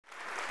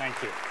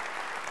Thank you.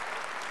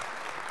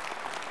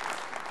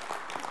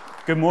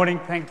 Good morning.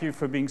 Thank you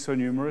for being so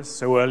numerous,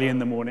 so early in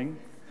the morning.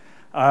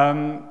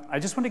 I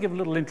just want to give a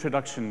little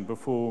introduction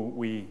before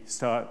we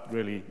start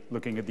really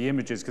looking at the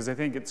images, because I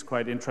think it's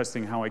quite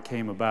interesting how I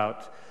came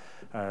about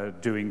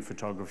doing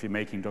photography,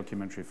 making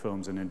documentary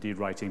films, and indeed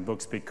writing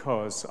books,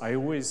 because I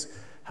always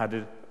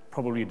had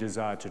probably a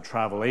desire to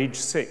travel. Age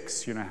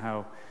 6, you know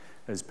how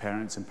as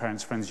parents and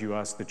parents' friends you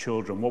ask the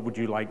children, what would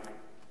you like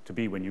to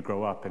be when you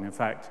grow up? And in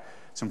fact,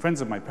 some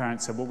friends of my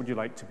parents said, what would you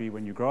like to be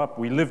when you grow up?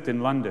 We lived in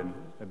London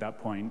at that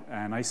point,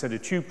 and I said a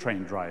tube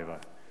train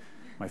driver.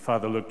 My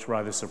father looked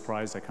rather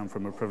surprised. I come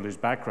from a privileged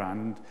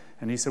background,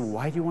 and he said,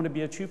 why do you want to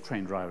be a tube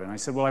train driver? And I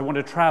said, well, I want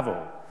to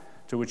travel.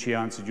 To which he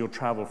answered, you'll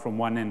travel from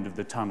one end of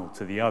the tunnel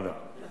to the other.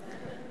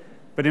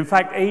 But in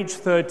fact, age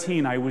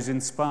 13, I was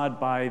inspired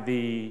by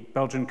the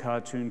Belgian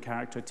cartoon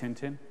character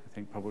Tintin. I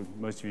think probably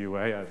most of you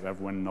were,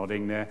 everyone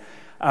nodding there.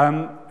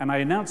 And I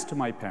announced to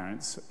my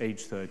parents,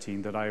 age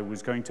 13, that I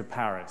was going to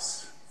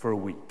Paris for a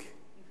week.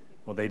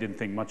 Well, they didn't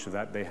think much of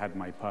that. They had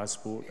my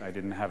passport. I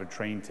didn't have a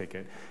train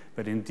ticket.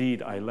 But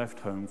indeed, I left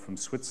home from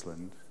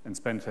Switzerland and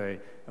spent a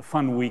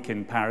fun week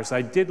in Paris.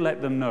 I did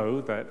let them know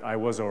that I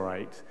was all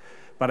right.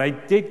 But I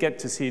did get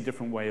to see a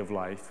different way of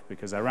life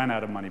because I ran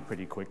out of money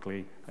pretty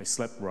quickly. I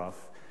slept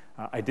rough.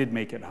 I did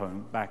make it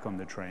home, back on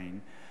the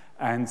train.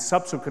 And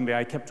subsequently,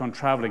 I kept on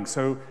traveling.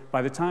 So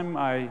by the time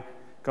I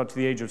got to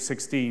the age of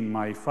 16,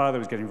 my father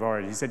was getting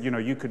worried. He said, you know,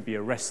 you could be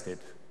arrested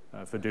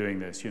for doing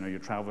this. You know, you're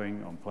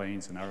traveling on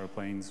planes and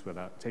aeroplanes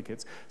without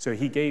tickets. So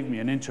he gave me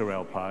an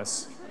Interrail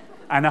pass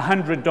and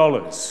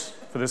 $100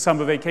 for the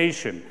summer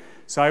vacation.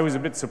 So I was a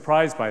bit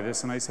surprised by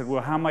this, and I said,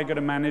 well, how am I going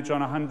to manage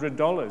on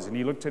 $100? And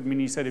he looked at me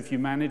and he said, if you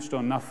managed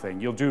on nothing,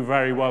 you'll do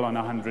very well on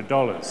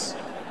 $100.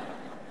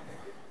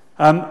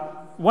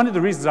 One of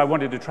the reasons I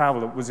wanted to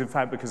travel was, in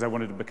fact, because I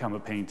wanted to become a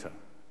painter.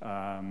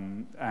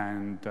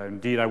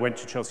 Indeed, I went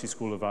to Chelsea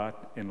School of Art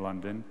in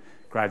London,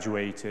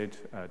 graduated,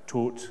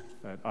 taught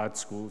at art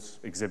schools,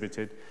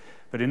 exhibited.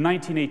 But in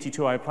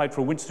 1982, I applied for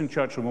a Winston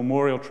Churchill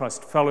Memorial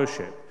Trust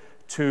Fellowship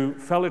to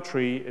fell a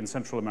tree in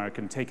Central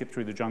America and take it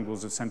through the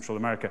jungles of Central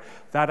America.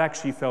 That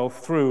actually fell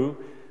through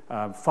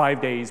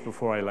 5 days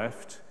before I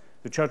left.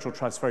 The Churchill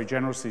Trust very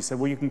generously said,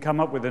 well, you can come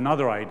up with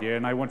another idea.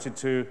 And I wanted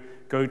to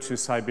go to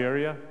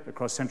Siberia,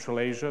 across Central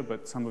Asia,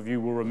 but some of you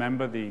will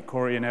remember the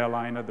Korean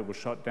airliner that was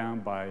shot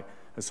down by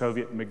a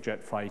Soviet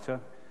MiG-jet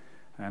fighter.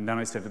 And then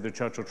I said to the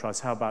Churchill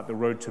Trust, how about the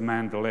road to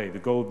Mandalay, the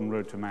golden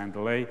road to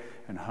Mandalay?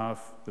 And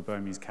half the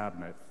Burmese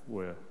cabinet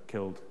were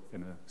killed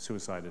in a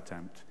suicide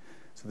attempt.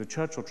 So the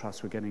Churchill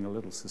Trust were getting a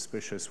little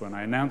suspicious when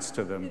I announced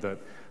to them that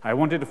I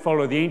wanted to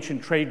follow the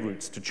ancient trade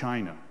routes to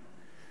China.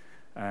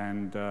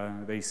 And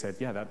they said,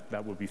 yeah,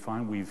 that would be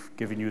fine. We've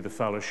given you the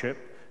fellowship.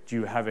 Do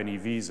you have any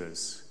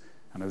visas?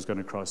 And I was going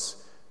to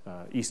cross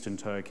eastern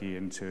Turkey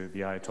into the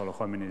Ayatollah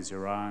Khomeini's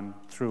Iran,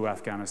 through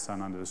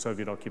Afghanistan under the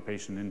Soviet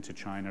occupation into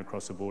China,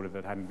 across a border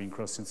that hadn't been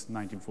crossed since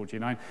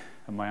 1949.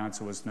 And my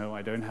answer was, no,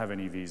 I don't have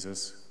any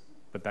visas,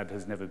 but that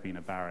has never been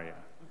a barrier.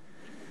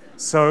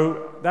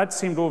 So that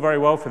seemed all very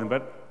well for them,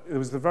 but it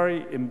was the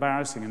very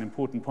embarrassing and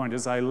important point.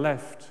 As I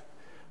left,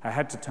 I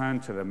had to turn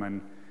to them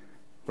and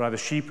rather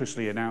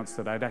sheepishly announce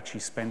that I'd actually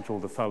spent all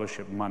the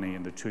fellowship money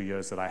in the 2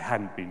 years that I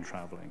hadn't been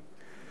traveling.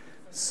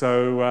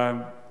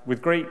 So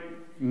with great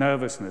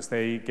nervousness,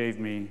 they gave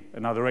me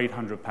another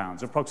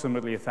 £800,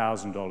 approximately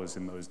 $1,000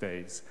 in those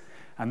days.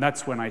 And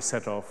that's when I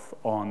set off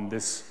on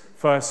this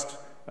first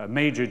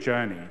major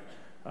journey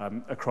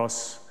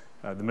across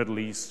the Middle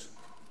East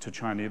to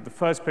China. The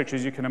first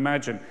pictures, you can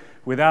imagine,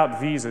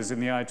 without visas in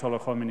the Ayatollah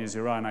Khomeini's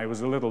Iran, I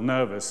was a little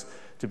nervous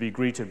to be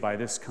greeted by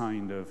this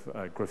kind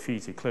of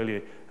graffiti,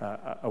 clearly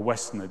a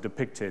Westerner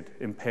depicted,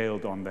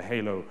 impaled on the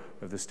halo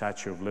of the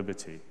Statue of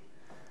Liberty.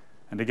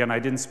 And again, I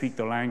didn't speak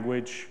the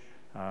language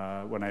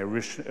when I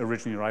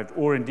originally arrived,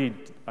 or indeed,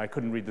 I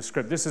couldn't read the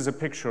script. This is a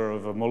picture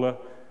of a mullah,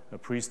 a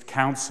priest,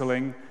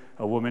 counseling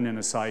a woman in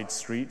a side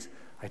street.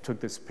 I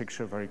took this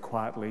picture very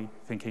quietly,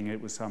 thinking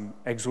it was some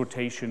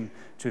exhortation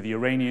to the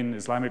Iranian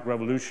Islamic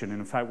Revolution. And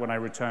in fact, when I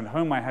returned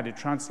home, I had it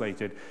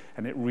translated,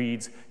 and it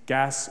reads,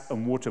 gas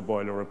and water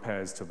boiler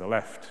repairs to the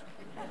left.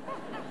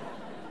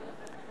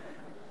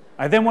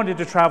 I then wanted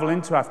to travel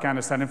into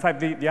Afghanistan. In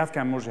fact, the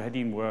Afghan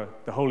Mujahideen were,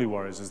 the holy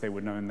warriors as they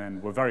were known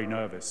then, were very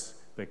nervous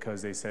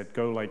because they said,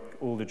 go like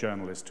all the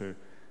journalists to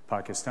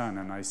Pakistan.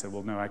 And I said,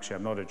 well, no, actually,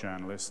 I'm not a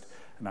journalist,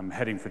 and I'm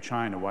heading for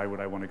China. Why would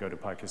I want to go to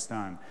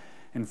Pakistan?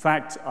 In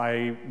fact,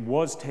 I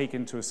was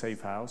taken to a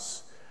safe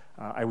house.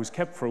 I was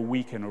kept for a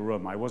week in a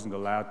room. I wasn't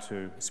allowed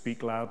to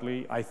speak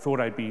loudly. I thought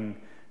I'd been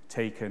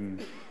taken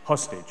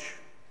hostage.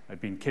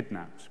 I'd been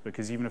kidnapped,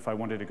 because even if I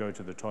wanted to go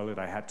to the toilet,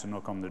 I had to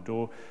knock on the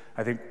door.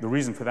 I think the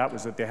reason for that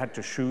was that they had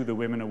to shoo the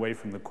women away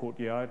from the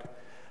courtyard.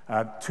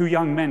 2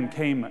 young men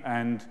came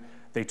and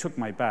they took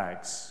my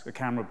bags, a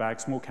camera bag,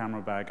 small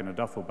camera bag, and a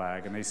duffel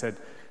bag, and they said,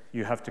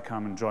 you have to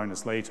come and join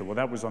us later. Well,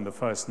 that was on the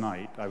first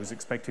night. I was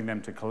expecting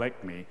them to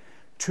collect me.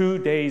 2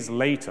 days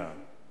later,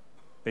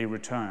 they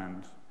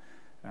returned,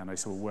 and I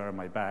said, well, where are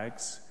my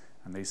bags?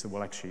 And they said,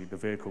 well, actually, the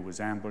vehicle was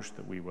ambushed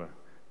that we were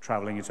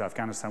traveling into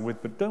Afghanistan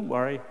with, but don't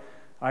worry.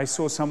 I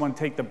saw someone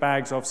take the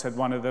bags off, said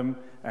one of them,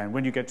 and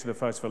when you get to the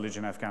first village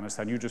in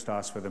Afghanistan, you just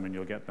ask for them and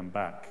you'll get them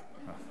back.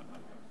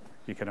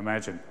 You can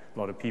imagine, a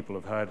lot of people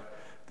have heard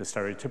the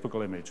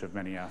stereotypical image of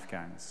many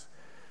Afghans.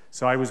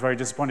 So I was very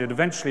disappointed.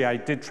 Eventually, I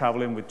did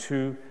travel in with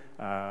two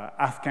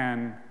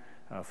Afghan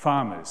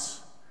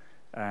farmers,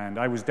 and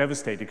I was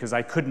devastated because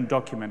I couldn't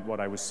document what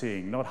I was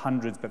seeing. Not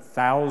hundreds, but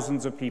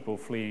thousands of people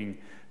fleeing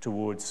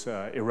towards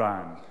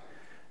Iran.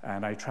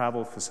 And I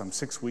traveled for some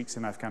 6 weeks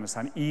in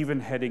Afghanistan,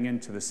 even heading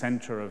into the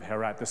center of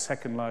Herat, the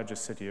second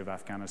largest city of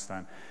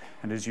Afghanistan.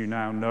 And as you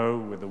now know,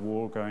 with the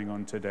war going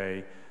on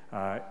today,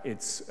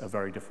 it's a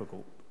very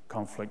difficult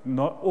conflict.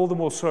 Not all the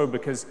more so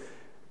because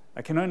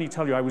I can only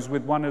tell you, I was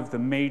with one of the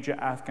major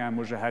Afghan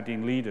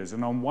Mujahideen leaders,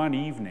 and on one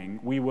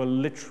evening, we were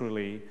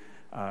literally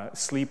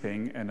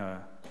sleeping in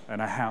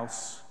a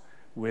house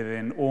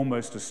within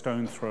almost a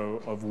stone throw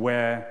of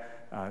where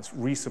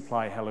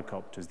resupply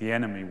helicopters, the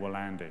enemy, were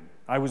landing.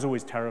 I was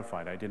always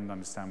terrified. I didn't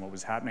understand what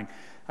was happening.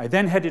 I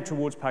then headed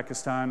towards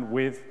Pakistan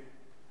with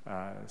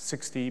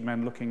 60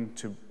 men looking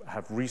to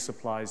have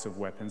resupplies of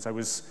weapons. I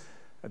was,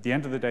 at the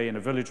end of the day, in a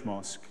village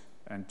mosque,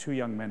 and two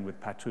young men with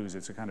patus.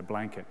 It's a kind of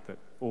blanket that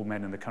all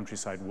men in the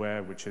countryside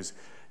wear, which is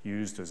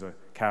used as a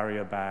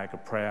carrier bag, a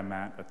prayer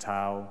mat, a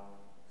towel.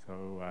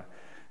 So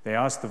they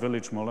asked the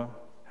village mullah,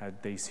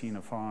 had they seen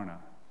a foreigner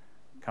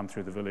come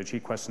through the village? He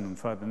questioned them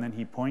further, and then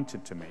he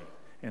pointed to me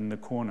in the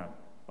corner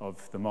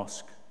of the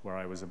mosque where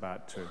I was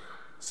about to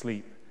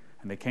sleep.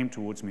 And they came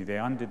towards me, they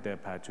undid their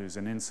patus,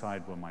 and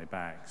inside were my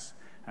bags.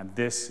 And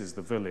this is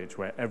the village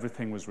where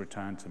everything was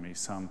returned to me,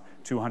 some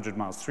 200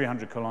 miles,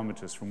 300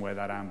 kilometers from where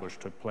that ambush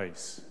took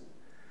place.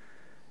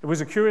 It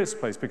was a curious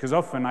place because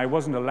often I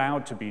wasn't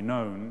allowed to be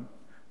known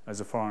as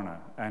a foreigner.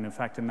 And in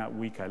fact, in that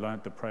week, I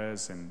learned the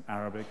prayers in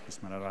Arabic,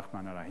 Bismillah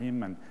ar-Rahman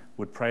ar-Rahim, and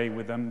would pray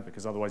with them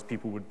because otherwise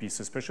people would be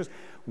suspicious.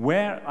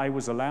 Where I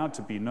was allowed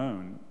to be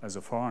known as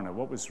a foreigner,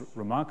 what was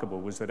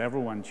remarkable was that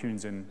everyone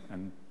tunes in,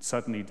 and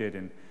certainly did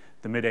in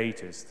the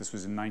mid-80s, this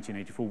was in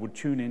 1984, would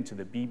tune into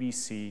the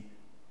BBC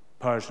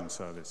Persian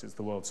service, it's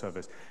the world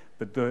service.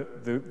 But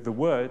the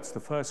words,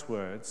 the first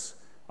words,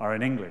 are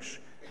in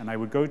English. And I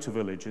would go to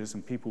villages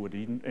and people would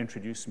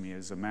introduce me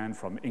as a man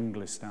from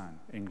Englistan,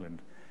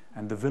 England.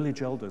 And the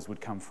village elders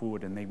would come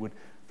forward and they would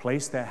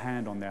place their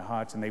hand on their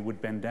hearts and they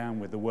would bend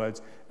down with the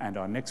words, and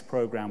our next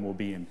program will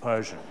be in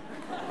Persian.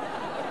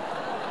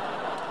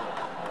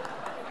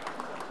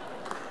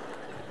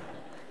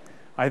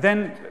 I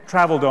then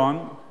traveled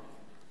on,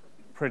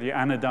 pretty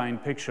anodyne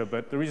picture,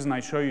 but the reason I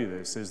show you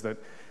this is that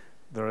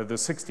there are the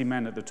 60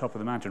 men at the top of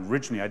the mountain.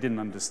 Originally, I didn't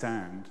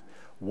understand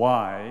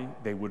why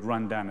they would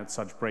run down at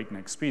such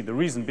breakneck speed. The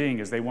reason being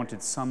is they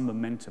wanted some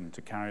momentum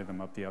to carry them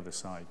up the other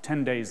side.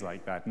 10 days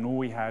like that, and all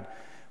we had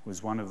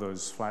was one of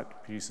those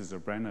flat pieces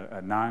of bread,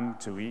 a naan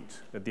to eat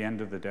at the end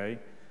of the day.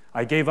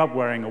 I gave up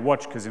wearing a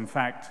watch because, in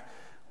fact,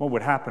 what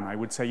would happen, I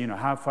would say, you know,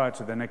 how far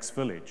to the next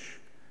village?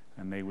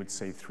 And they would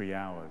say 3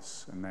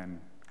 hours, and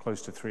then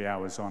close to 3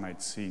 hours on,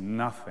 I'd see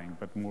nothing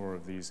but more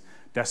of these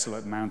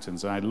desolate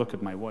mountains. And I'd look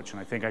at my watch and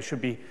I think I should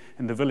be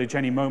in the village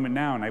any moment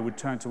now. And I would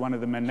turn to one of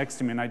the men next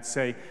to me and I'd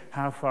say,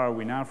 how far are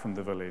we now from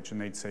the village?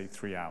 And they'd say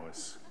 3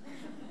 hours.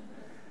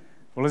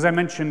 Well, as I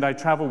mentioned, I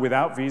traveled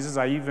without visas.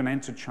 I even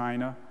entered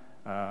China,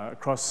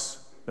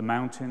 across the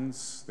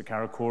mountains, the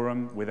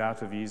Karakoram,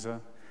 without a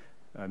visa.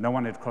 No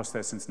one had crossed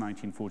there since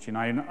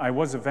 1949. I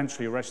was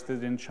eventually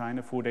arrested in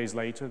China. 4 days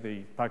later,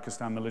 the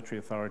Pakistan military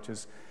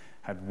authorities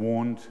had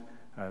warned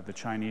the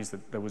Chinese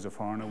that there was a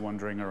foreigner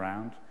wandering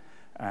around.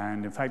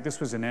 And in fact, this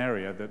was an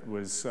area that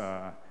was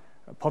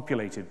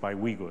populated by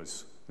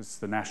Uyghurs. This is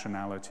the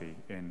nationality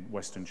in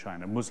Western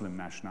China, Muslim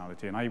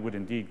nationality. And I would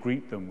indeed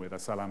greet them with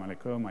Assalamu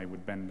alaikum. I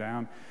would bend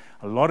down.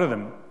 A lot of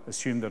them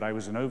assumed that I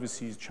was an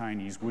overseas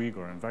Chinese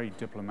Uyghur. And very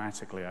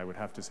diplomatically, I would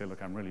have to say,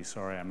 look, I'm really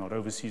sorry. I'm not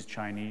overseas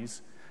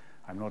Chinese.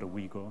 I'm not a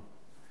Uyghur.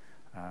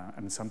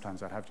 And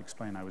sometimes I'd have to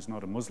explain I was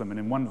not a Muslim. And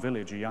in one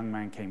village, a young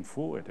man came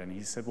forward and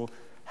he said, well,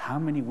 how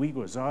many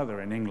Uyghurs are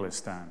there in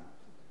Englistan?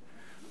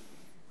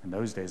 In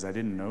those days, I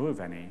didn't know of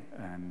any.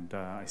 And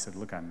I said,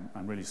 look, I'm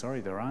really sorry,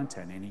 there aren't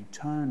any. And he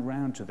turned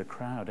round to the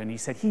crowd and he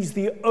said, he's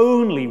the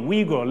only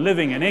Uyghur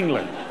living in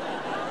England.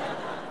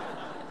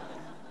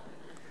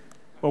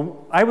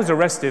 Well, I was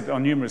arrested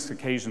on numerous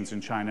occasions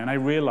in China, and I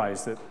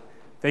realized that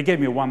they gave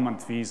me a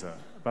 1-month visa,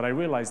 but I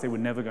realized they were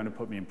never going to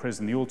put me in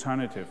prison. The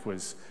alternative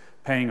was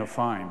paying a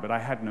fine, but I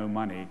had no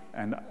money,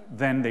 and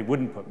then they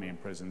wouldn't put me in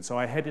prison. So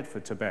I headed for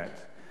Tibet.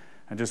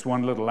 And just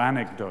one little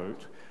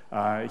anecdote,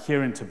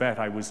 here in Tibet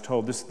I was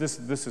told, this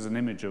is an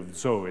image of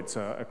Zo, it's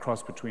a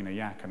cross between a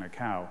yak and a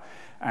cow,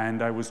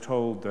 and I was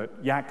told that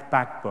yak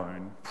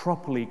backbone,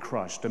 properly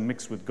crushed and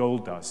mixed with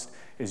gold dust,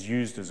 is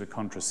used as a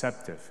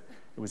contraceptive.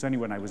 It was only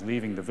when I was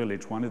leaving the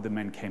village, one of the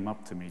men came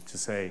up to me to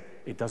say,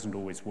 it doesn't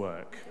always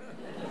work.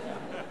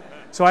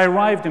 So I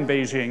arrived in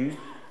Beijing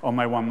on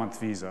my 1-month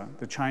visa.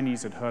 The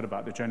Chinese had heard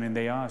about the journey, and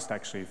they asked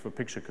actually if a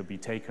picture could be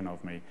taken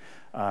of me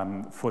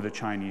for the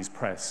Chinese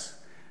press.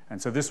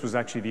 And so this was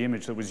actually the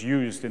image that was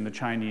used in the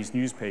Chinese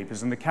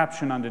newspapers. And the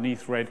caption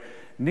underneath read,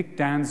 "Nick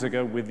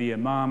Danziger with the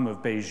Imam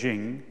of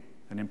Beijing,"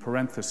 and in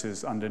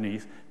parentheses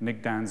underneath,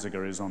 "Nick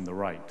Danziger is on the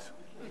right."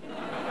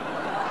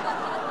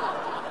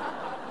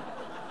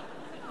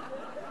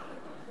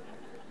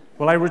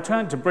 Well, I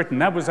returned to Britain.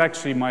 That was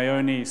actually my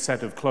only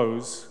set of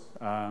clothes.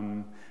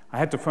 I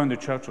had to phone the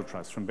Churchill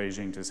Trust from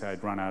Beijing to say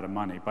I'd run out of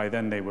money. By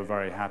then, they were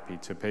very happy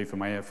to pay for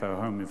my airfare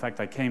home. In fact,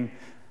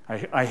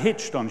 I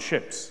hitched on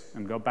ships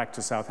and got back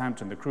to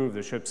Southampton. The crew of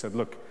the ship said,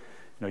 "Look,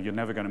 you're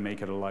never going to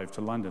make it alive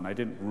to London." I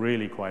didn't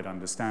really quite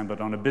understand, but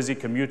on a busy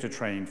commuter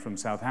train from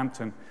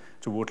Southampton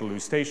to Waterloo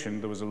Station,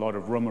 there was a lot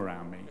of room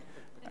around me.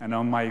 And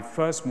on my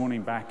first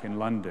morning back in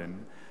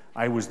London,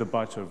 I was the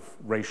butt of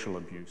racial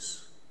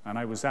abuse. And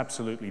I was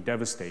absolutely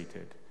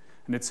devastated.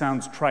 And it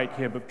sounds trite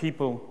here, but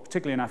people,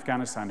 particularly in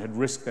Afghanistan, had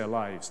risked their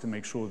lives to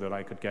make sure that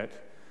I could get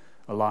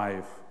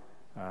alive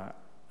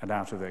and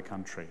out of their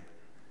country.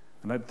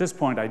 And at this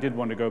point, I did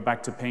want to go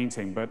back to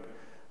painting, but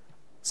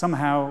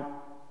somehow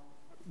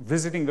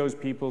visiting those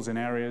peoples in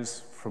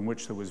areas from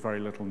which there was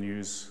very little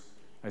news,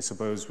 I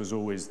suppose, was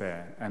always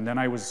there. And then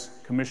I was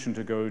commissioned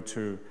to go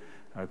to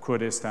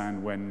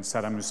Kurdistan when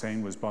Saddam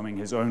Hussein was bombing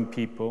his own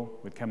people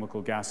with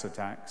chemical gas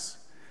attacks.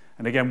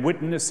 And again,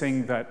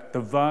 witnessing that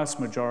the vast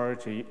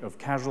majority of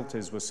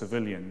casualties were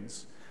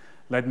civilians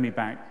led me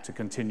back to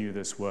continue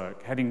this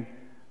work, heading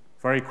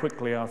very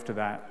quickly after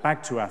that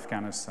back to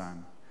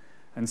Afghanistan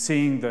and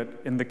seeing that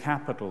in the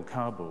capital,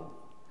 Kabul,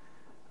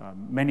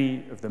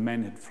 many of the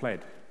men had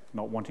fled,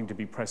 not wanting to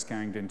be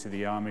press-ganged into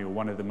the army or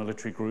one of the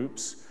military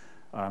groups,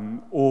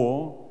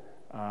 or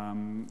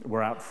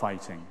were out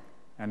fighting.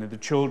 And the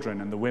children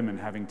and the women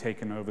having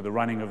taken over the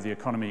running of the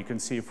economy. You can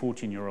see a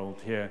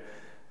 14-year-old here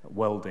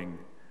welding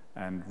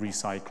and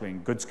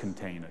recycling goods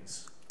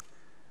containers,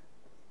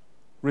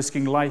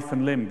 risking life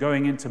and limb,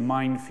 going into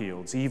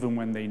minefields, even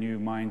when they knew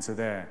mines are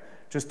there,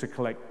 just to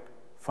collect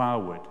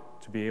firewood,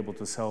 to be able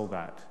to sell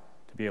that,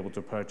 to be able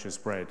to purchase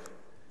bread.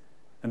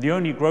 And the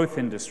only growth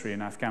industry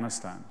in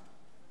Afghanistan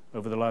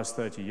over the last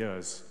 30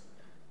 years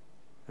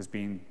has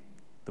been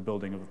the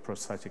building of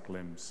prosthetic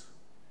limbs.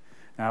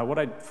 Now, what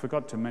I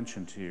forgot to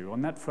mention to you,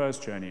 on that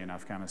first journey in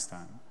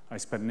Afghanistan, I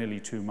spent nearly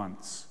 2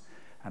 months,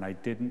 and I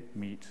didn't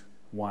meet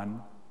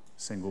one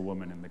single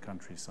woman in the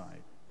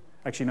countryside.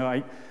 Actually,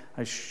 no,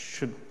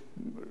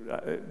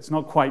 it's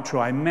not quite true.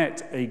 I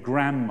met a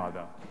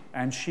grandmother,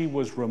 and she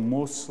was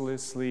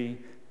remorselessly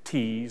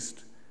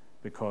teased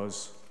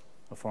because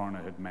a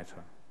foreigner had met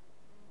her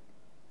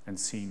and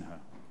seen her.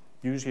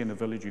 Usually in a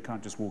village, you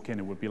can't just walk in.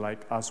 It would be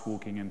like us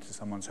walking into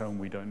someone's home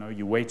we don't know.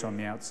 You wait on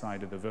the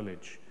outside of the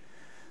village.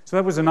 So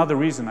that was another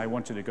reason I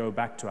wanted to go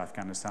back to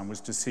Afghanistan, was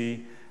to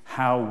see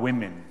how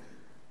women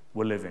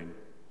were living.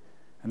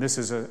 And this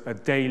is a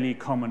daily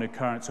common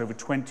occurrence over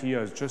 20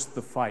 years, just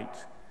the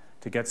fight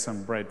to get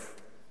some bread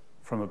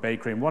from a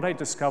bakery. And what I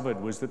discovered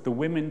was that the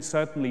women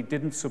certainly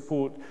didn't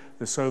support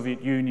the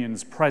Soviet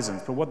Union's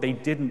presence, but what they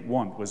didn't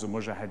want was a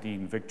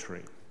Mujahideen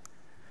victory.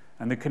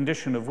 And the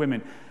condition of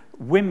women,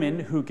 women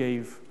who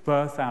gave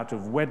birth out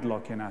of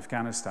wedlock in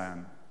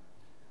Afghanistan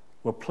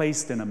were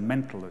placed in a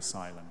mental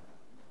asylum.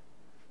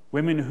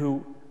 Women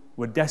who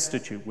were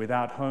destitute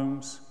without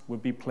homes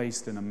would be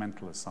placed in a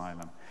mental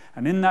asylum.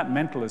 And in that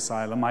mental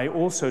asylum, I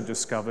also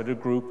discovered a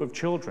group of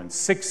children,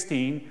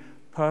 16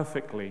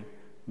 perfectly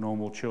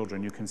normal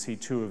children. You can see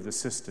 2 of the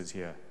sisters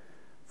here,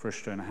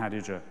 Frishta and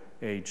Hadija,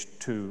 aged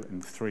 2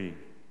 and 3.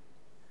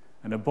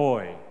 And a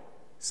boy,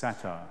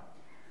 Sattar,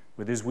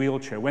 with his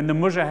wheelchair. When the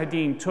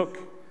Mujahideen took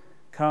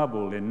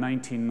Kabul in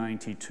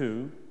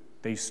 1992,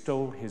 they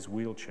stole his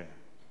wheelchair.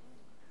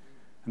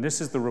 And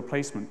this is the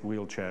replacement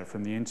wheelchair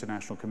from the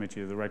International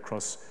Committee of the Red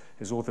Cross,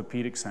 his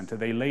orthopedic center.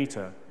 They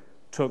later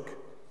took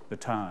the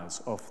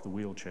tires off the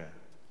wheelchair.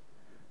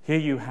 Here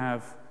you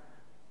have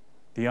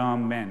the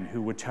armed men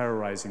who were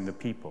terrorizing the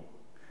people.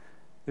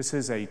 This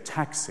is a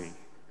taxi,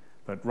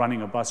 but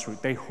running a bus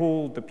route. They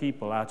hauled the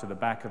people out of the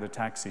back of the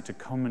taxi to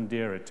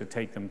commandeer it, to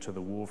take them to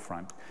the war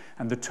front.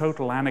 And the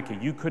total anarchy.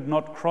 You could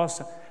not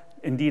cross,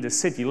 indeed, a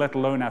city, let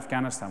alone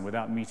Afghanistan,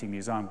 without meeting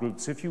these armed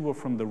groups. If you were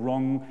from the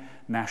wrong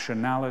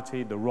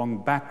nationality, the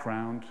wrong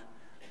background,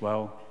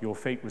 well, your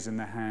fate was in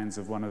the hands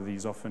of one of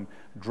these often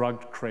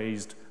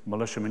drug-crazed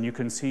militiamen. You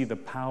can see the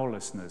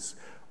powerlessness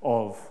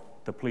of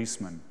the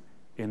policeman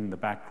in the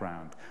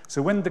background.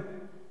 So when the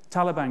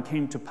Taliban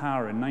came to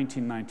power in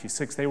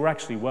 1996, they were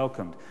actually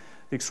welcomed.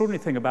 The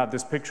extraordinary thing about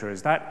this picture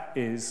is that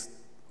is,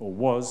 or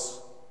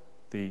was,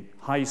 the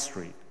high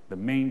street, the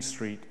main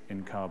street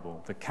in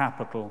Kabul, the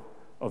capital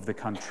of the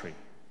country.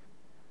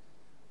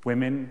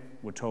 Women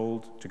were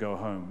told to go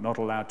home, not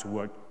allowed to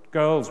work.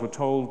 Girls were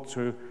told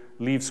to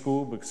leave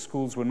school because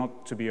schools were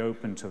not to be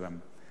open to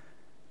them.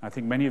 I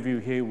think many of you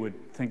here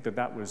would think that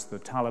that was the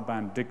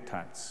Taliban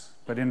diktats.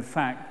 But in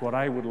fact, what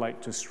I would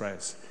like to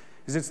stress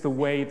is it's the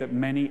way that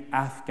many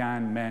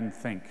Afghan men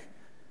think.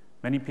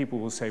 Many people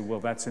will say, well,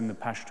 that's in the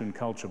Pashtun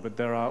culture, but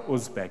there are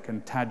Uzbek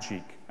and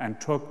Tajik and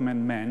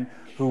Turkmen men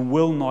who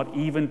will not,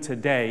 even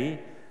today,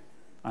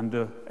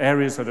 under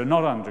areas that are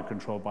not under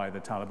control by the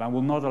Taliban,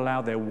 will not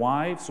allow their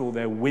wives or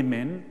their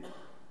women,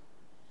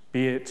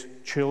 be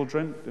it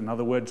children, in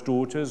other words,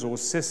 daughters or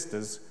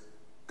sisters,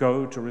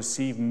 go to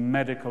receive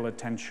medical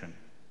attention,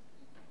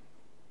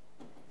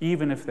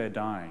 even if they're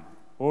dying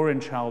or in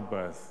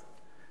childbirth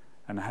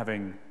and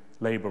having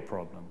labor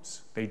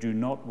problems. They do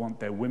not want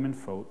their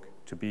womenfolk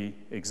to be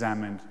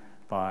examined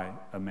by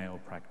a male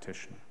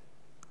practitioner.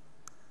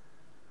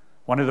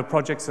 One of the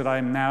projects that I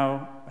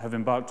now have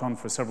embarked on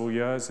for several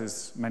years,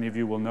 as many of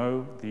you will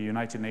know, the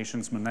United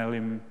Nations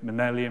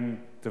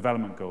Millennium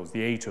Development Goals,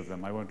 the 8 of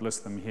them. I won't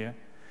list them here.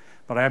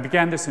 But I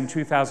began this in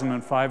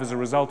 2005 as a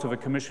result of a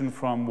commission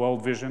from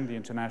World Vision, the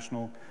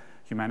international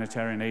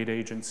humanitarian aid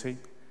agency.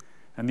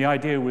 And the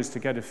idea was to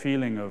get a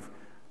feeling of,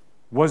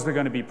 was there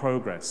going to be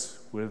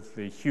progress with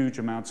the huge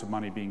amounts of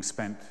money being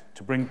spent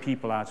to bring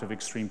people out of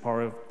extreme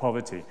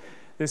poverty?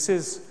 This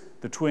is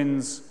the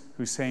twins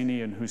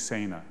Husseini and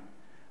Husseina.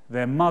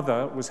 Their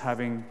mother was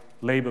having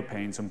labor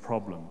pains and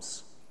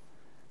problems.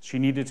 She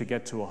needed to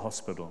get to a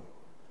hospital.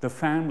 The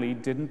family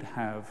didn't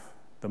have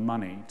the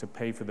money to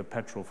pay for the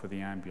petrol for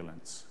the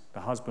ambulance.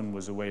 The husband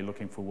was away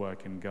looking for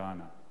work in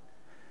Ghana.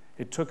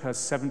 It took her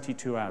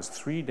 72 hours,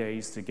 3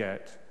 days, to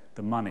get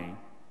the money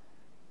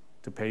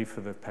to pay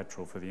for the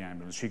petrol for the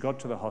ambulance. She got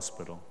to the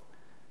hospital.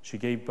 She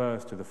gave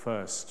birth to the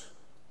first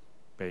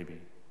baby.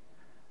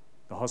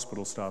 The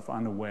hospital staff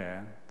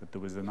unaware that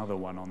there was another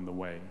one on the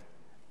way.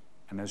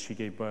 And as she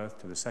gave birth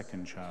to the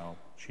second child,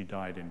 she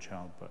died in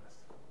childbirth.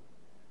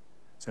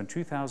 So in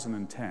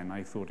 2010,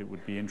 I thought it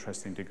would be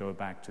interesting to go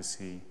back to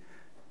see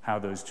how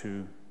those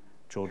two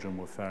children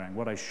were faring.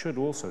 What I should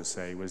also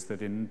say was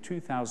that in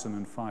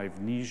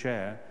 2005,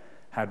 Niger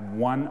had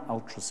one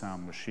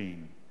ultrasound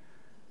machine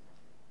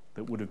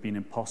that would have been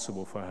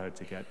impossible for her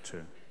to get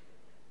to.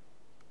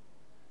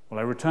 Well,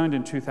 I returned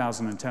in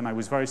 2010. I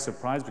was very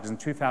surprised because in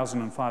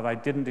 2005, I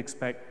didn't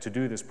expect to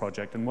do this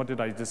project. And what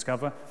did I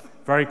discover?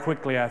 Very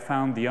quickly, I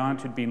found the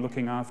aunt who'd been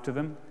looking after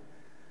them.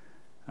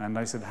 And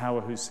I said, how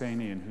are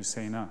Husseini and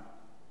Husseina?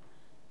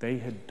 They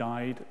had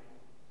died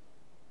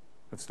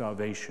of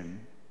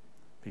starvation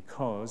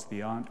because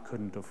the aunt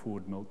couldn't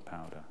afford milk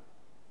powder.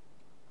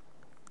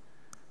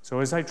 So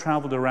as I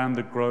traveled around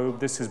the globe,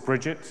 this is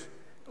Bridget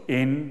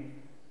in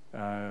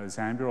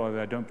Zambia,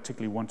 although I don't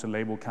particularly want to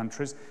label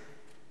countries.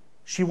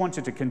 She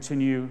wanted to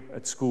continue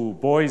at school.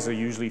 Boys are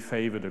usually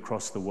favored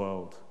across the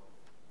world.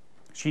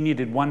 She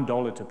needed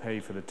 $1 to pay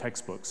for the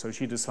textbooks, so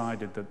she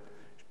decided that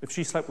if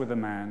she slept with a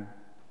man,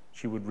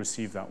 she would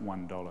receive that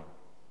 $1.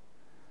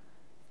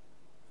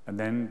 And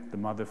then the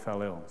mother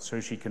fell ill,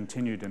 so she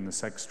continued in the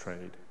sex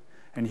trade.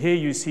 And here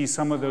you see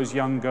some of those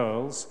young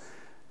girls.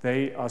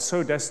 They are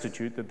so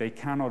destitute that they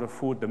cannot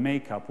afford the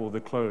makeup or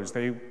the clothes.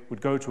 They would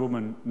go to a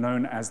woman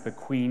known as the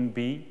queen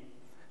bee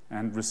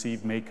and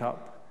receive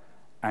makeup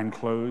and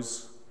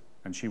clothes,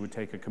 and she would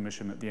take a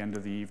commission at the end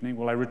of the evening.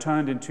 Well, I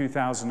returned in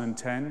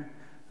 2010,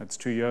 that's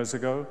 2 years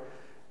ago,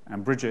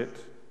 and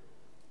Bridget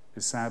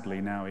is sadly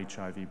now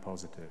HIV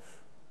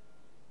positive.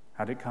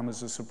 Had it come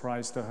as a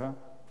surprise to her?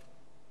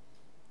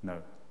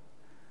 No.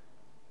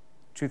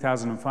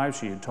 2005,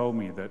 she had told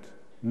me that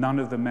none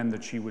of the men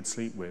that she would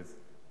sleep with,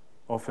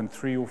 often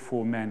 3 or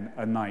 4 men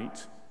a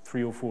night,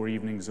 3 or 4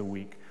 evenings a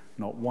week,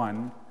 not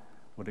one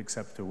would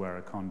accept to wear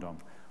a condom.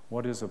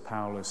 What is a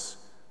powerless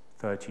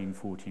 13,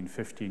 14,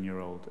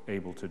 15-year-old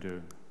able to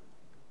do?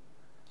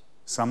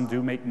 Some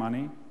do make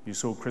money. You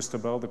saw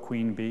Christabel, the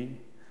queen bee,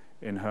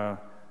 in her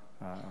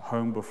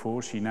home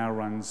before. She now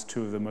runs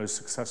 2 of the most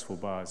successful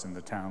bars in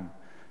the town,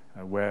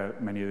 where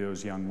many of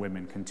those young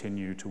women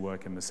continue to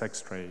work in the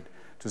sex trade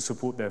to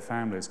support their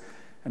families.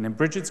 And in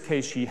Bridget's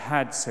case, she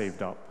had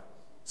saved up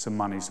some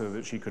money so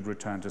that she could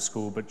return to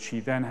school, but she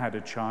then had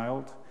a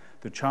child.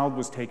 The child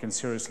was taken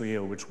seriously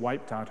ill, which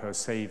wiped out her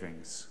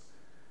savings.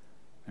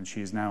 And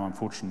she is now,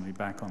 unfortunately,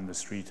 back on the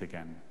street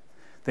again.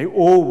 They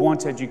all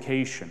want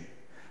education.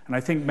 And I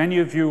think many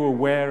of you are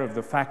aware of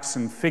the facts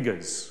and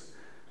figures.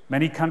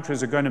 Many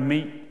countries are going to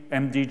meet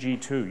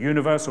MDG 2,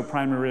 universal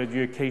primary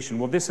education.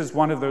 Well, this is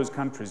one of those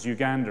countries.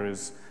 Uganda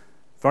is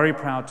very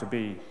proud to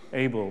be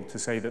able to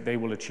say that they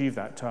will achieve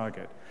that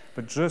target.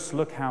 But just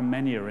look how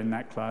many are in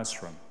that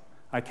classroom.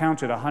 I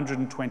counted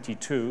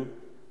 122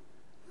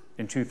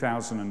 in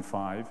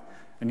 2005,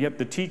 and yet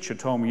the teacher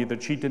told me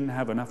that she didn't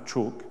have enough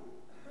chalk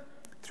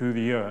through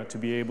the year to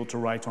be able to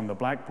write on the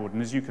blackboard.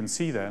 And as you can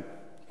see there,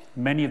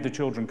 many of the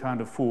children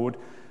can't afford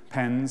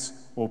pens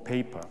or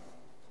paper.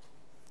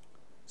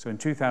 So in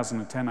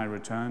 2010, I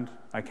returned.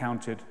 I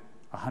counted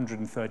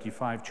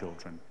 135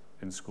 children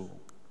in school.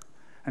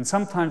 And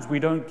sometimes we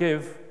don't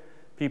give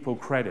people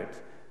credit.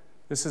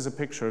 This is a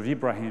picture of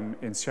Ibrahim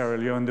in Sierra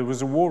Leone. There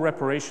was a war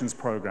reparations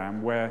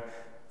program where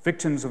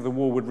victims of the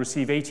war would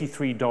receive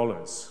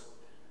 $83.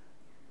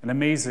 And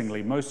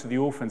amazingly, most of the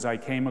orphans I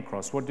came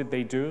across, what did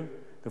they do?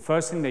 The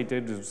first thing they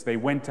did was they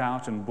went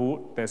out and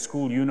bought their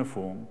school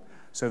uniform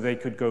so they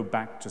could go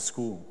back to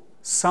school.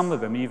 Some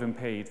of them even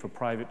paid for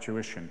private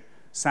tuition.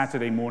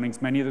 Saturday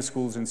mornings, many of the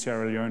schools in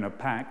Sierra Leone are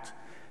packed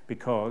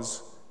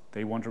because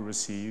they want to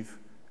receive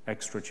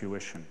extra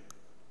tuition.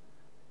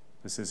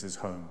 This is his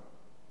home.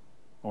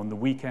 On the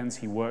weekends,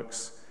 he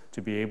works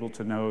to be able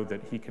to know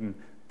that he can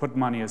put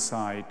money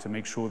aside to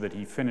make sure that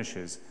he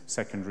finishes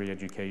secondary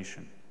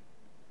education.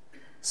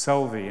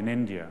 Selvi in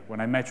India, when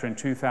I met her in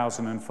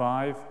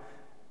 2005,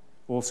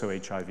 also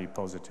HIV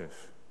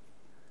positive.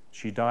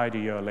 She died a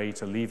year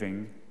later,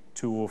 leaving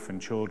 2 orphan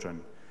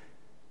children.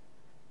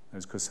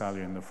 There's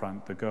Kausalya in the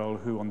front, the girl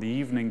who, on the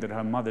evening that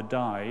her mother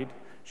died,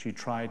 she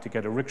tried to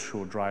get a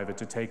rickshaw driver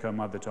to take her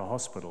mother to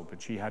hospital,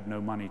 but she had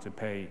no money to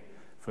pay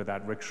for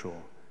that rickshaw,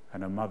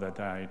 and her mother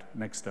died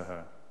next to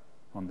her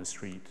on the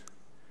street.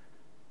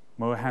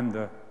 Mohan,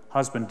 the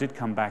husband, did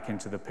come back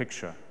into the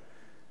picture.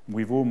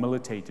 We've all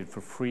militated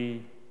for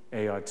free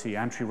ART,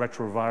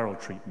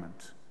 antiretroviral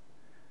treatment.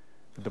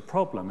 But the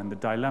problem and the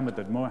dilemma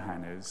that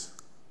Mohan is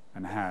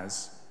and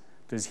has,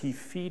 does he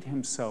feed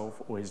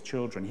himself or his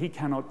children? He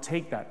cannot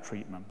take that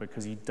treatment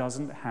because he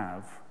doesn't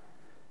have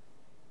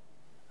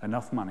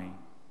enough money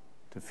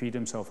to feed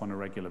himself on a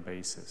regular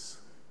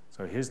basis.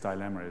 So his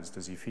dilemma is,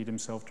 does he feed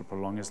himself to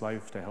prolong his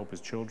life to help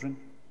his children,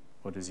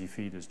 or does he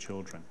feed his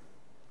children?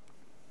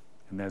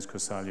 And there's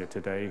Kausalya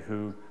today,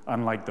 who,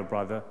 unlike the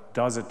brother,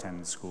 does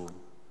attend school.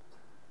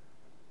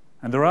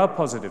 And there are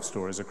positive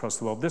stories across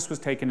the world. This was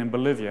taken in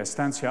Bolivia,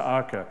 Estancia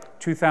Arca,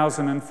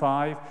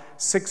 2005.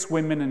 6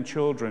 women and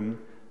children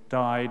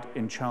died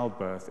in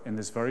childbirth in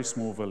this very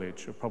small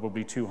village of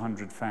probably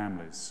 200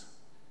 families.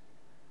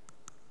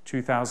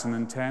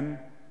 2010,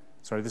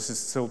 sorry, this is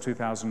still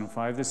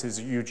 2005. This is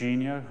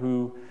Eugenia,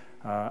 who,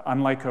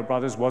 unlike her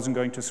brothers, wasn't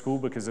going to school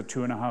because of a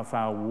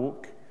 2.5-hour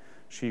walk.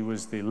 She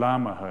was the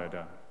llama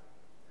herder.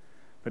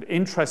 But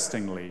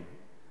interestingly,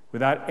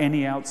 without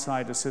any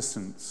outside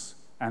assistance,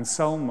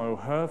 Anselmo,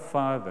 her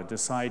father,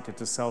 decided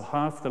to sell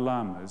half the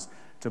llamas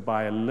to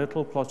buy a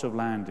little plot of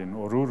land in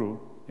Oruro,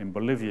 in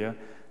Bolivia,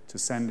 to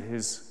send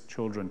his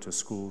children to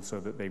school so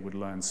that they would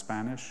learn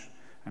Spanish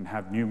and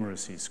have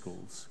numeracy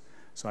schools.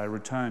 So I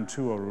returned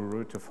to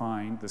Oruro to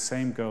find the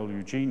same girl,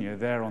 Eugenia,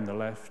 there on the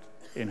left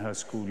in her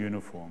school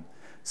uniform.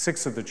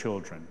 6 of the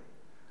children,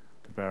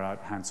 to bear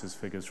out Hans's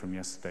figures from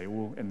yesterday,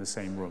 all in the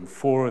same room,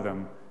 4 of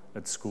them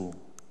at school.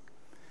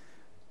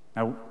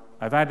 Now,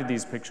 I've added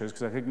these pictures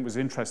because I think it was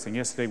interesting.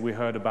 Yesterday we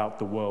heard about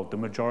the world, the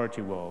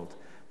majority world.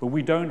 But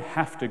we don't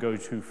have to go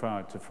too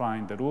far to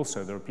find that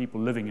also there are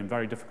people living in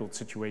very difficult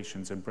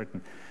situations in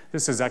Britain.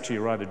 This is actually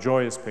a rather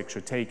joyous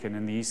picture taken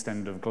in the East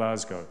End of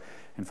Glasgow.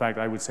 In fact,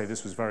 I would say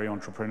this was very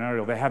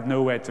entrepreneurial. They have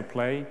nowhere to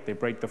play. They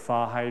break the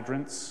fire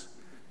hydrants.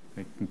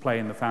 They can play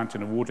in the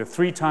fountain of water.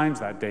 3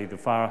 times that day, the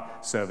fire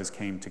service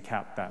came to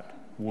cap that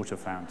water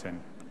fountain.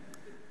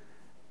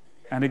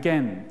 And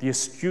again, the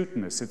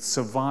astuteness, it's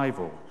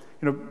survival.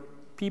 You know,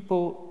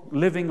 people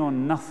living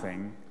on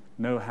nothing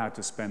know how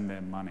to spend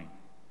their money.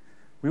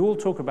 We all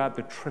talk about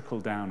the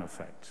trickle-down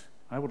effect.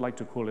 I would like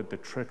to call it the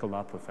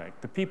trickle-up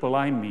effect. The people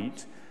I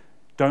meet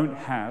don't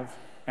have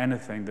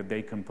anything that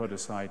they can put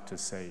aside to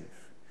save.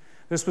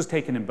 This was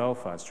taken in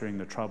Belfast during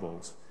the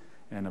Troubles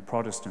in a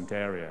Protestant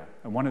area.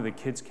 And one of the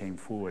kids came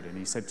forward and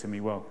he said to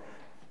me, well,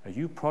 are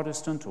you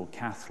Protestant or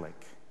Catholic?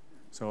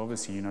 So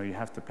obviously, you know, you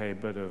have to play a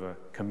bit of a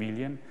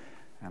chameleon.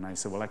 And I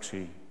said, well,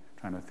 actually,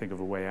 trying to think of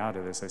a way out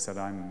of this, I said,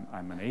 I'm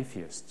an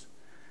atheist.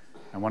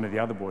 And one of the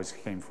other boys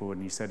came forward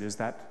and he said, is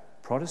that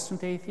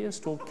Protestant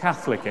atheist or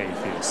Catholic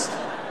atheist?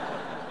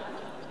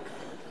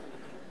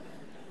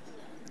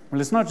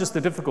 Well, it's not just the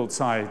difficult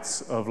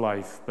sides of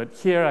life, but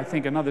here I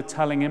think another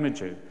telling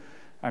image.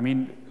 I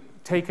mean,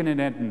 taken in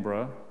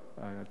Edinburgh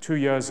 2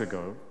 years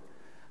ago,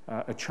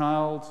 a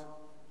child,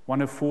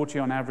 one of 40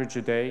 on average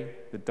a day,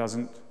 that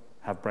doesn't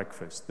have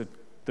breakfast.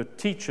 The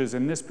teachers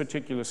in this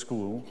particular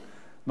school,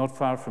 not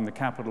far from the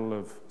capital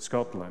of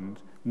Scotland,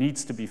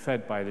 needs to be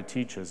fed by the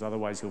teachers,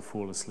 otherwise he'll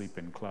fall asleep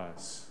in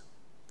class.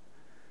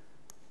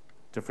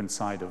 Different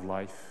side of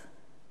life.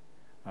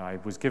 I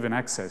was given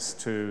access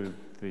to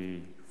the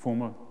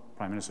former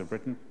Prime Minister of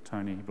Britain,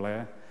 Tony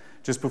Blair.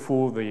 Just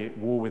before the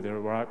war with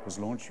Iraq was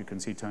launched, you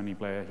can see Tony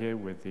Blair here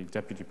with the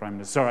Deputy Prime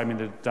Minister,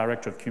 the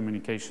Director of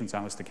Communications,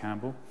 Alistair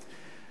Campbell.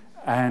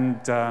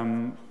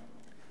 And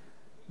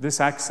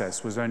this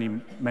access was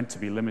only meant to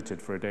be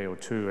limited for a day or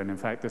 2, and in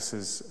fact, this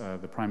is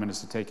the Prime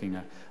Minister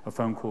taking a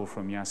phone call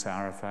from Yasser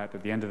Arafat.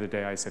 At the end of the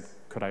day, I said,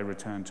 could I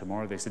return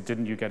tomorrow? They said,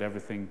 didn't you get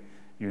everything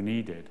you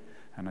needed?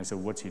 And I said,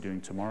 what's he doing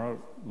tomorrow?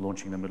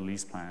 Launching the Middle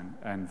East plan.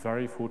 And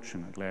very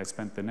fortunately, I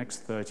spent the next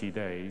 30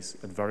 days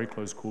at very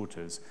close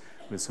quarters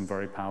with some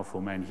very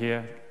powerful men.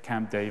 Here,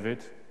 Camp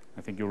David,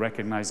 I think you'll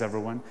recognize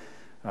everyone.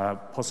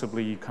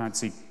 Possibly you can't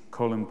see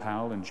Colin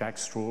Powell and Jack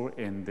Straw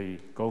in the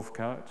golf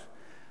cart.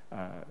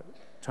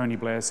 Tony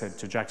Blair said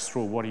to Jack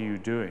Straw, what are you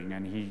doing?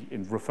 And he,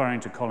 in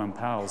referring to Colin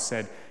Powell,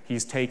 said,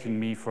 he's taking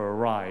me for a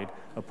ride,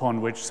 upon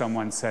which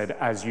someone said,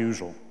 as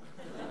usual.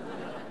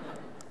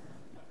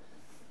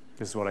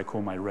 This is what I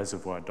call my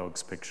Reservoir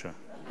Dogs picture.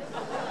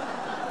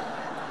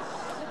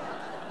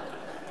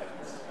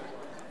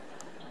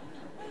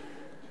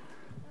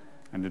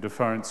 And a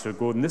deference to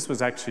Gordon. This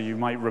was actually, you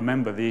might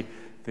remember, the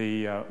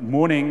the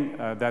morning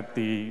that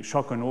the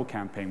Shock and Awe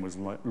campaign was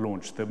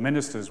launched, the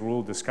ministers were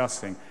all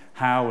discussing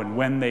how and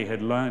when they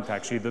had learned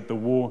actually that the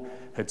war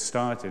had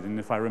started. And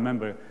if I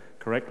remember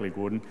correctly,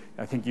 Gordon,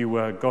 I think you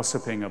were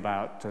gossiping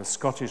about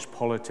Scottish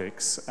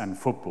politics and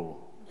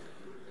football.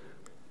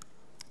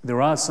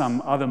 There are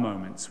some other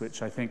moments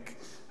which I think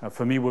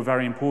for me were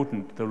very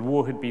important. The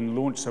war had been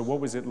launched, so what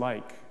was it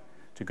like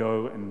to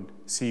go and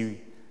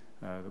see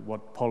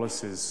what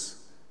policies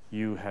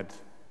you had,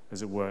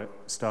 as it were,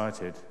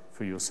 started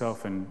for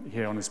yourself, and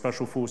here on a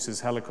Special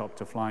Forces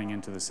helicopter flying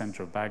into the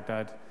center of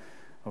Baghdad?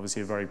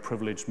 Obviously a very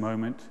privileged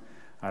moment.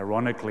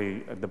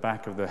 Ironically, at the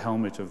back of the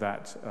helmet of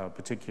that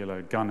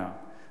particular gunner,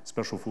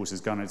 Special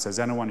Forces gunner, it says,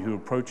 anyone who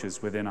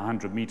approaches within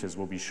 100 meters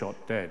will be shot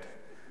dead.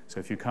 So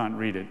if you can't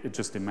read it,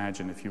 just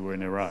imagine if you were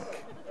in Iraq.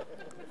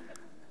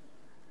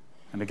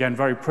 And again,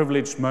 very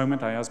privileged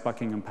moment. I asked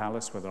Buckingham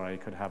Palace whether I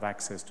could have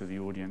access to the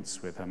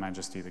audience with Her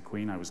Majesty the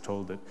Queen. I was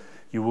told that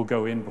you will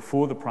go in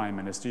before the Prime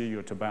Minister,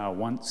 you're to bow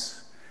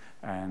once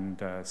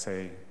and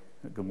say,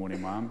 good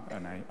morning, ma'am,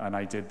 and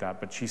I did that.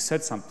 But she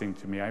said something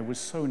to me. I was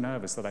so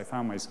nervous that I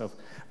found myself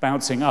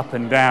bouncing up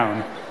and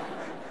down.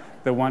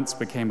 The once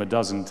became a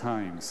dozen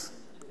times.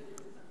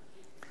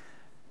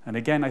 And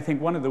again, I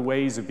think one of the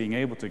ways of being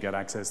able to get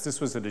access,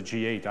 this was at a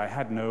G8. I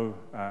had no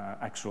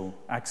actual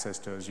access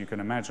to, as you can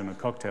imagine, a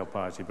cocktail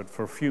party, but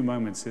for a few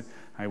moments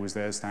I was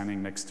there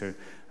standing next to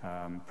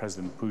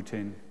President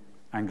Putin,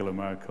 Angela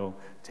Merkel,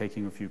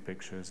 taking a few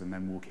pictures and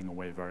then walking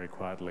away very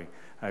quietly.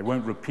 I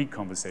won't repeat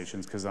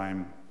conversations because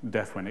I'm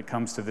deaf when it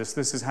comes to this.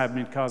 This is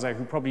Hamid Karzai,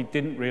 who probably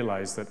didn't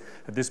realize that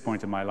at this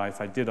point in my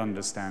life I did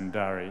understand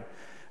Dari.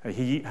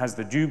 He has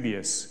the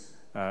dubious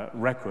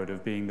record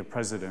of being the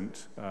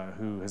president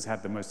who has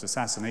had the most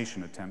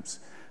assassination attempts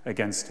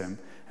against him.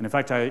 And in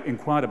fact, I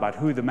inquired about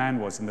who the man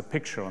was in the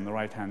picture on the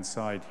right-hand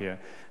side here.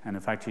 And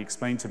in fact, he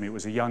explained to me it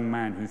was a young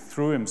man who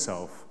threw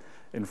himself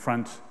in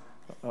front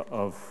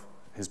of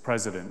his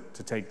president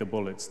to take the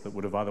bullets that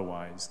would have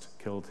otherwise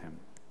killed him.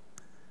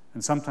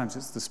 And sometimes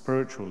it's the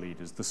spiritual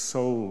leaders, the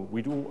soul.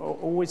 We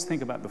always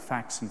think about the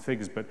facts and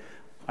figures, but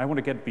I want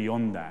to get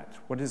beyond that.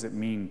 What does it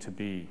mean to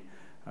be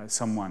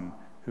someone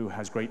who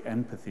has great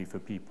empathy for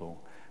people?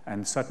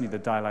 And certainly the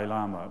Dalai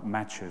Lama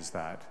matches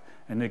that.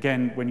 And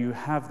again, when you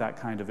have that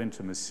kind of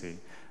intimacy,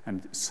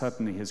 and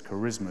certainly his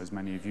charisma, as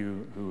many of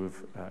you who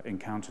have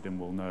encountered him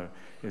will know,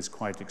 is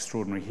quite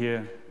extraordinary.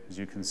 Here, as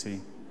you can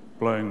see,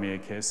 blowing me a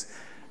kiss.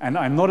 And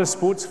I'm not a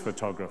sports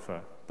photographer,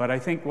 but I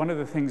think one of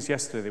the things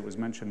yesterday that was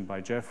mentioned by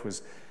Jeff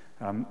was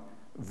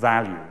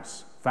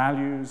values.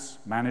 Values,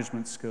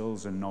 management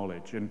skills, and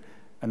knowledge.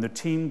 And the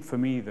team, for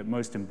me, that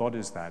most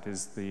embodies that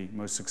is the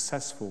most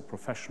successful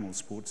professional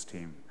sports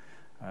team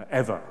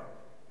ever,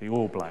 the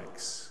All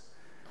Blacks.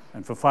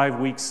 And for 5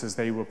 weeks, as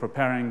they were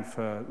preparing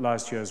for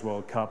last year's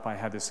World Cup, I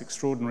had this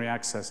extraordinary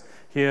access.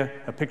 Here,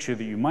 a picture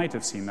that you might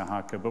have seen the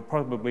haka, but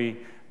probably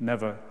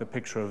never the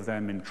picture of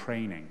them in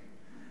training.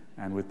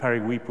 And with Perry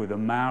Weepu, the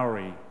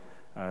Maori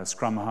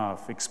scrum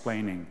half,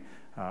 explaining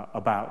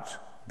about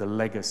the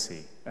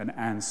legacy and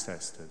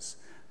ancestors,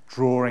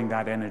 drawing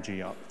that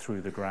energy up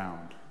through the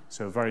ground.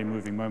 So a very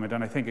moving moment.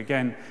 And I think,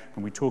 again,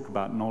 when we talk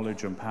about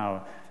knowledge and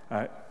power,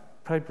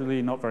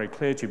 probably not very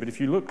clear to you, but if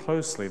you look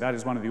closely, that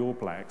is one of the All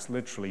Blacks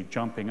literally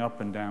jumping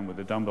up and down with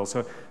the dumbbell.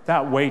 So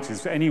that weight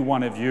is any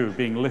one of you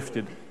being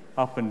lifted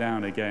up and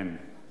down again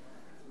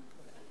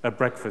at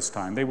breakfast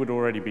time. They would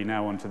already be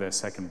now onto their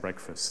second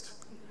breakfast.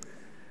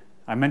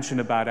 I mentioned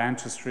about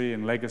ancestry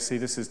and legacy.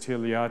 This is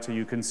Tiliata.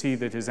 You can see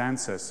that his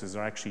ancestors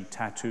are actually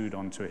tattooed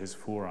onto his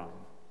forearm.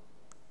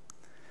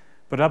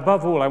 But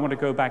above all, I want to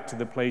go back to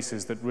the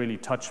places that really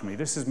touched me.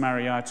 This is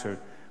Mariatu,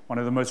 one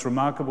of the most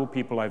remarkable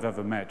people I've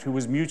ever met, who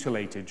was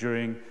mutilated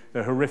during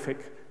the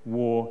horrific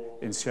war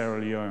in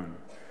Sierra Leone.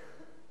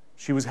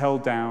 She was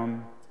held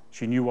down,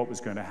 she knew what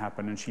was going to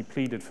happen, and she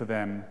pleaded for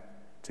them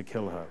to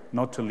kill her,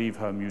 not to leave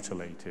her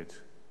mutilated.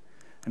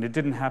 And it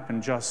didn't happen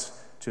just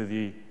to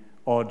the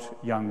odd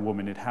young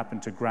woman. It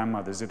happened to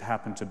grandmothers, it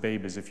happened to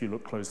babies. If you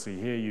look closely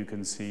here, you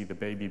can see the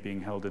baby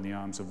being held in the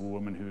arms of a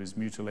woman who is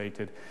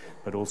mutilated,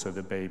 but also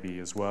the baby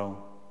as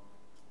well.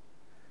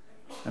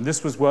 And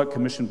this was work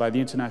commissioned by the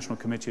International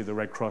Committee of the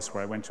Red Cross,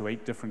 where I went to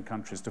 8 different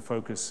countries to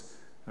focus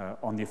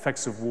on the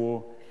effects of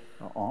war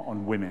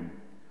on women.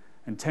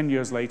 And 10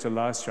 years later,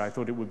 last year, I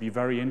thought it would be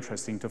very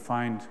interesting to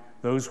find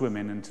those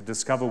women and to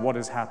discover what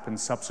has happened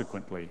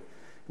subsequently.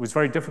 It was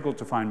very difficult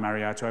to find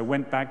Mariatu. I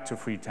went back to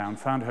Freetown,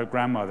 found her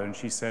grandmother, and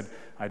she said,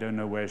 I don't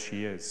know where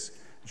she is.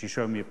 And she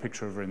showed me a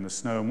picture of her in the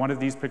snow. And one of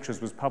these pictures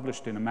was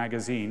published in a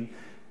magazine,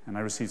 and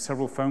I received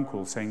several phone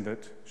calls saying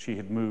that she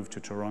had moved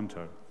to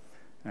Toronto.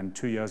 And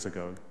 2 years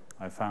ago,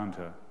 I found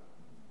her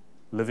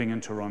living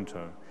in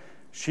Toronto.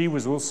 She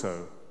was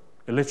also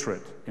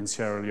illiterate in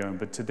Sierra Leone,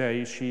 but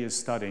today she is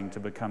studying to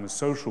become a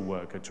social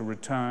worker, to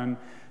return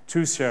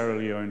to Sierra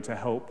Leone to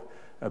help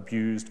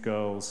abused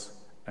girls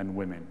and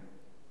women.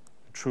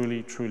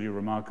 Truly, truly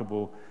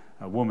remarkable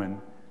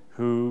woman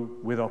who,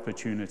 with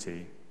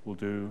opportunity, will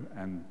do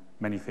and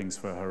many things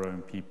for her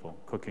own people,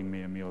 cooking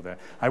me a meal there.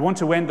 I want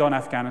to end on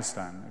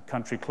Afghanistan, a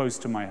country close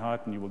to my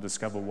heart, and you will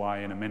discover why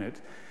in a minute.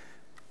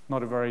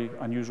 Not a very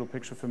unusual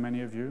picture for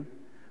many of you,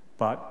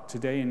 but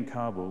today in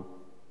Kabul,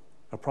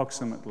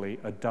 approximately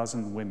a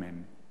dozen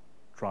women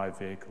drive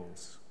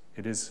vehicles.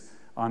 It is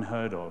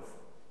unheard of,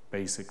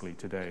 basically,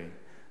 today,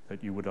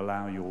 that you would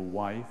allow your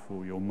wife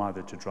or your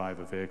mother to drive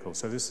a vehicle.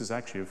 So this is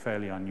actually a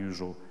fairly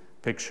unusual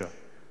picture.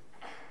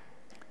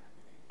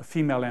 A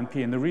female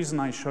MP, and the reason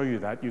I show you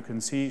that, you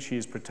can see she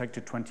is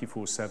protected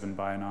 24/7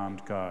 by an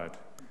armed guard.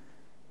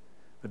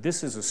 But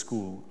this is a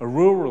school, a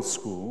rural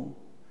school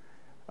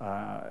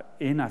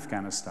in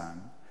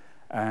Afghanistan.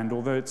 And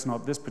although it's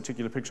not this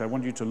particular picture, I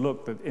want you to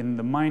look that in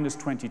the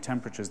 -20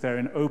 temperatures, they're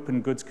in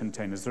open goods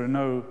containers. There are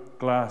no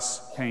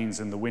glass panes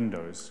in the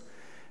windows.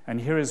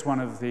 And here is one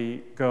of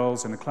the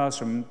girls in a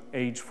classroom,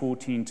 age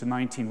 14 to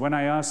 19. When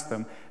I asked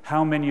them,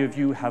 how many of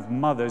you have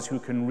mothers who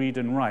can read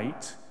and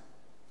write,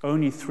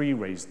 only 3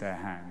 raised their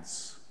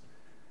hands.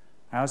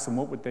 I asked them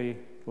what would they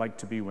like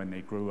to be when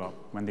they grew up,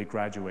 when they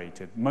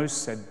graduated.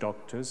 Most said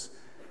doctors,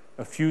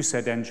 a few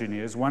said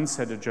engineers, one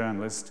said a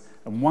journalist,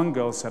 and one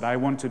girl said, I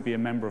want to be a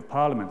member of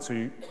parliament. So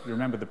you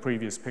remember the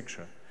previous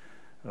picture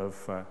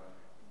of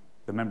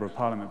the member of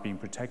parliament being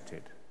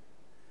protected.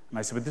 And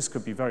I said, but this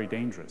could be very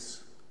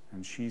dangerous.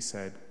 And she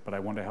said, but I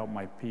want to help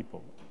my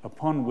people.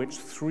 Upon which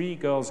 3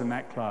 girls in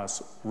that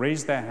class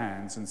raised their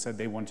hands and said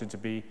they wanted to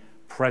be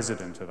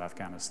president of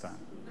Afghanistan.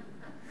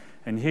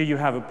 And here you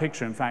have a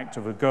picture, in fact,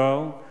 of a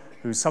girl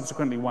who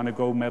subsequently won a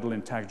gold medal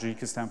in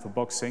Tajikistan for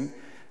boxing.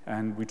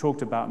 And we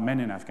talked about men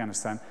in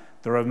Afghanistan.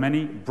 There are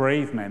many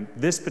brave men.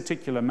 This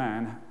particular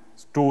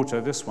man's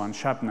daughter, this one,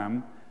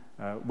 Shabnam,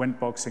 went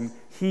boxing.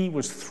 He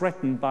was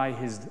threatened by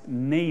his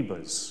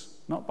neighbors,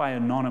 not by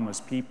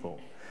anonymous people.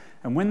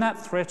 And when that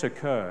threat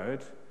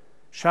occurred,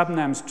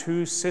 Shabnam's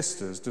 2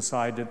 sisters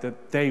decided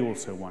that they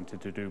also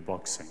wanted to do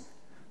boxing.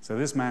 So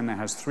this man now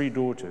has 3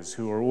 daughters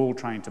who are all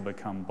trying to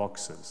become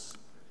boxers.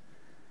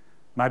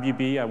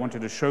 Mabubi, I wanted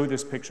to show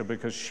this picture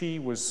because she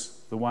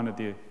was the one at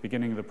the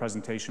beginning of the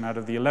presentation. Out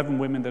of the 11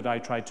 women that I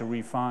tried to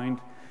re-find,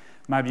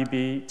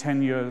 Mabubi,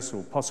 10 years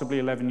or possibly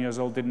 11 years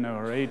old, didn't know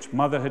her age.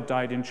 Mother had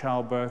died in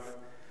childbirth.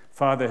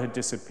 Father had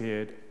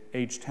disappeared.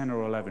 Age 10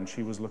 or 11,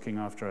 she was looking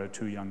after her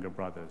 2 younger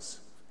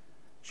brothers.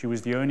 She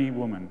was the only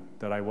woman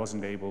that I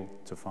wasn't able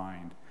to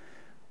find.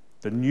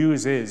 The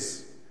news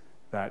is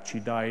that she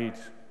died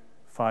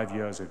 5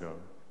 years ago,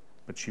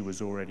 but she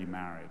was already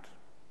married.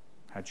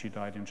 Had she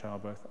died in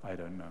childbirth? I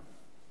don't know,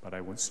 but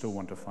I would still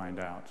want to find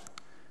out.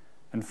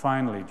 And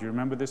finally, do you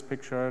remember this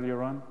picture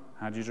earlier on?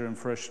 Hadija and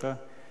Farishta?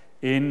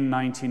 In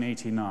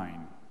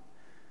 1989.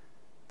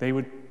 They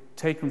were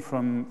taken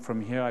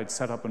from here. I'd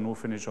set up an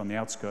orphanage on the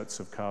outskirts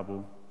of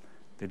Kabul.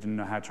 They didn't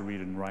know how to read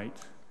and write.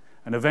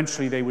 And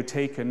eventually they were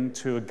taken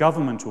to a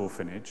government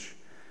orphanage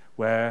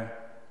where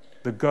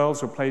the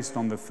girls were placed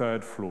on the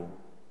 3rd floor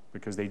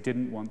because they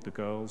didn't want the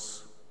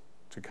girls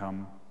to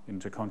come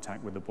into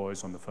contact with the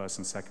boys on the 1st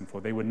and 2nd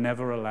floor. They were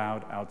never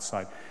allowed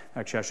outside.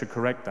 Actually, I should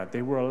correct that.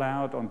 They were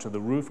allowed onto the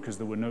roof because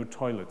there were no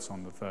toilets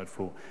on the 3rd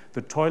floor.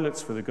 The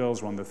toilets for the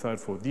girls were on the 3rd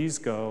floor. These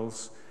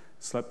girls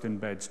slept in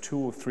beds, 2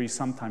 or 3,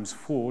 sometimes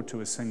 4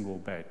 to a single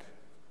bed.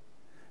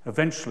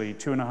 Eventually,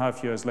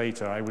 2.5 years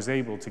later, I was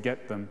able to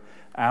get them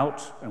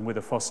out and with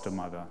a foster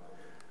mother,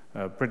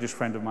 a British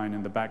friend of mine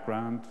in the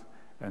background,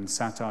 and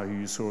Sattar,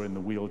 who you saw in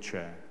the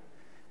wheelchair.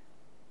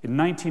 In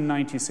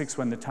 1996,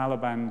 when the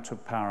Taliban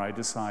took power, I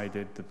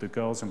decided that the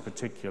girls in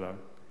particular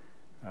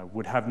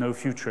would have no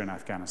future in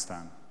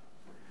Afghanistan.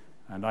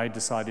 And I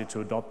decided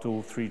to adopt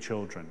all 3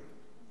 children.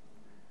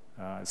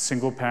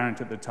 Single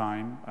parent at the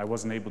time. I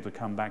wasn't able to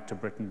come back to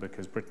Britain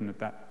because Britain at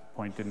that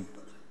point didn't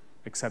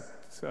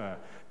accept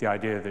the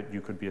idea that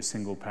you could be a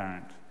single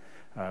parent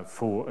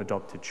for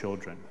adopted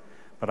children.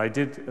 But I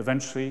did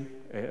eventually,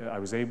 I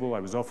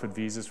was offered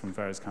visas from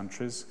various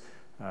countries,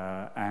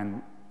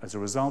 and as a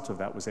result of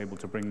that, was able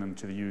to bring them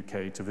to the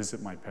UK to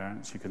visit my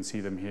parents. You can see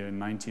them here in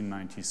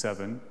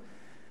 1997.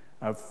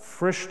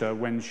 Farishta,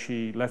 when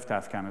she left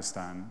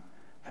Afghanistan,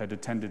 had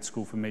attended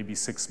school for maybe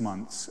 6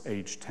 months,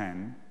 age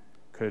 10,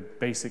 could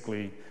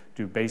basically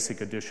do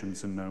basic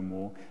additions and no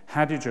more.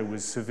 Hadija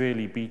was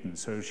severely beaten,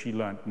 so she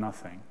learnt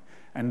nothing,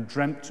 and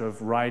dreamt of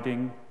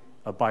riding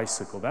a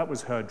bicycle. That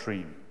was her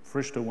dream.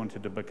 Farishta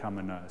wanted to become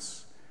a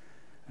nurse.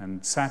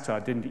 And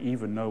Sattar didn't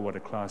even know what a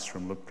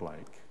classroom looked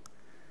like.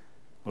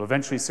 Well,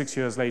 eventually, 6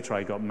 years later,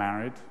 I got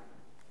married.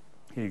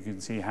 Here you can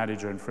see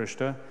Hadija and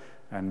Farishta,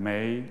 and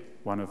May,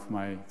 one of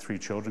my 3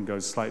 children,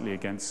 goes slightly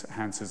against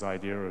Hans's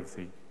idea of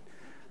the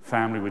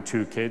family with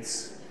 2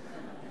 kids.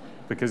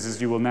 Because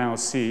as you will now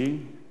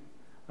see,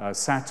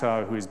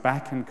 Sattar, who is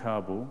back in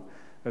Kabul,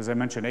 as I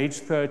mentioned, age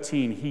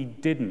 13, he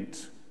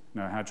didn't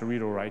know how to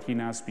read or write. He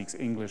now speaks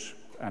English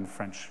and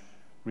French,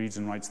 reads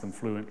and writes them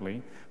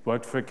fluently,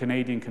 worked for a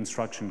Canadian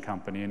construction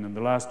company, and in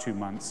the last 2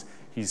 months,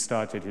 he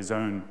started his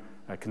own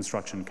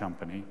construction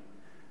company.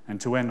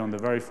 And to end on the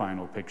very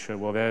final picture,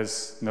 well,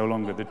 there's no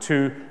longer the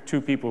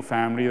two-people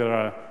family. There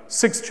are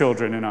 6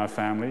 children in our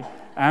family,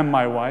 and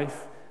my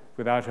wife,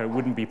 Without her, it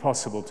wouldn't be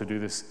possible to do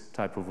this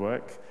type of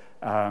work.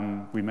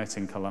 We met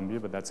in Colombia,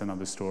 but that's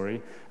another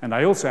story. And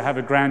I also have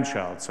a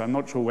grandchild, so I'm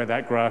not sure where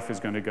that graph is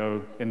going to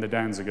go in the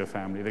Danziger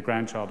family, the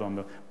grandchild on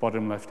the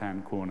bottom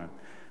left-hand corner.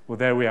 Well,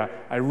 there we are.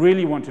 I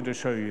really wanted to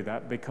show you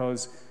that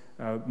because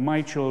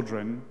my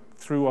children,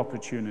 through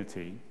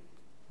opportunity,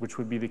 which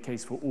would be the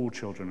case for all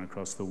children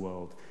across the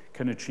world,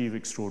 can achieve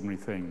extraordinary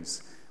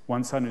things.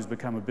 One son who's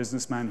become a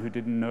businessman who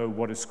didn't know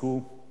what a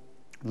school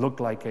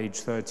looked like age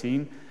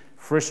 13.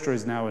 Frishta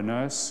is now a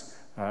nurse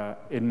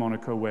in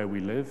Monaco, where we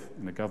live,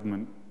 in a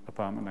government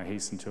apartment, I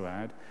hasten to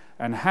add.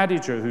 And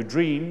Hadija, who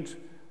dreamed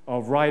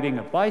of riding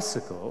a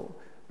bicycle,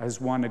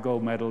 has won a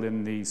gold medal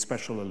in the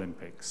Special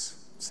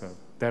Olympics. So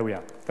there we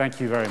are.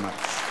 Thank you very much.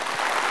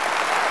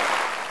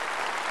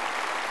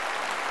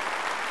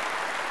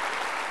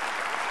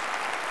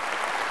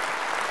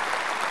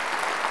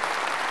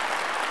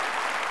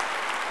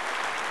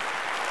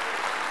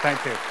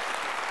 Thank you.